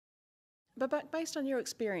Babak, based on your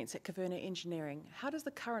experience at Kvaerner Engineering, how does the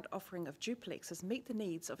current offering of duplexes meet the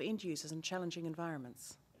needs of end users in challenging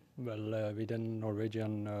environments? Well, within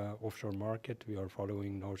Norwegian offshore market, we are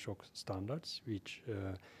following Norway standards, which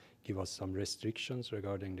give us some restrictions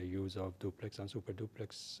regarding the use of duplex and super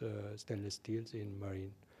duplex stainless steels in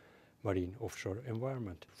marine offshore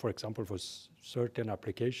environment. For example, for certain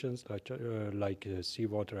applications like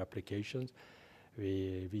seawater applications,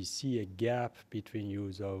 we see a gap between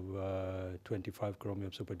use of 25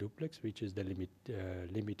 chromium super duplex, which is the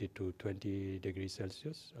limited to 20 degrees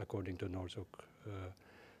Celsius according to NORSOK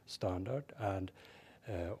standard, and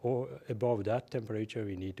or above that temperature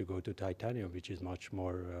we need to go to titanium, which is much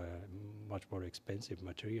more expensive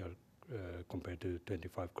material compared to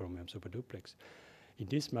 25 chromium super duplex. In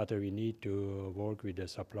this matter, we need to work with the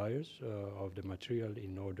suppliers of the material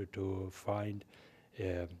in order to find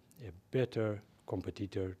a better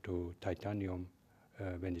competitor to titanium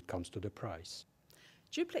when it comes to the price.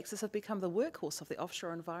 Duplexes have become the workhorse of the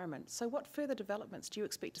offshore environment, so what further developments do you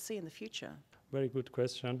expect to see in the future? Very good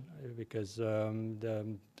question, because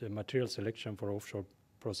the material selection for offshore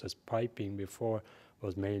process piping before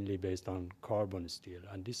was mainly based on carbon steel,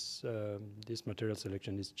 and this material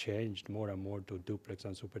selection is changed more and more to duplex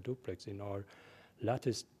and super duplex. In our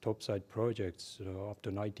latest topside projects, up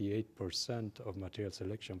to 98% of material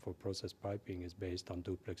selection for process piping is based on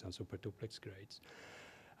duplex and super duplex grades.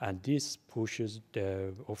 And this pushes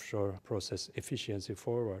the offshore process efficiency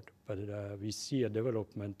forward. But we see a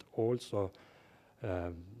development also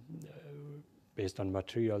based on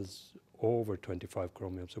materials over 25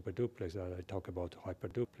 chromium super duplex. I talk about hyper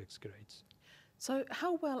duplex grades. So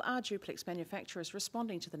how well are duplex manufacturers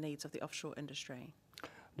responding to the needs of the offshore industry?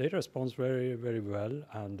 They respond very, very well,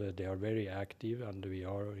 and they are very active, and we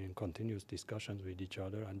are in continuous discussions with each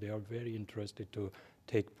other, and they are very interested to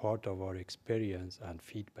take part of our experience and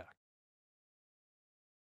feedback.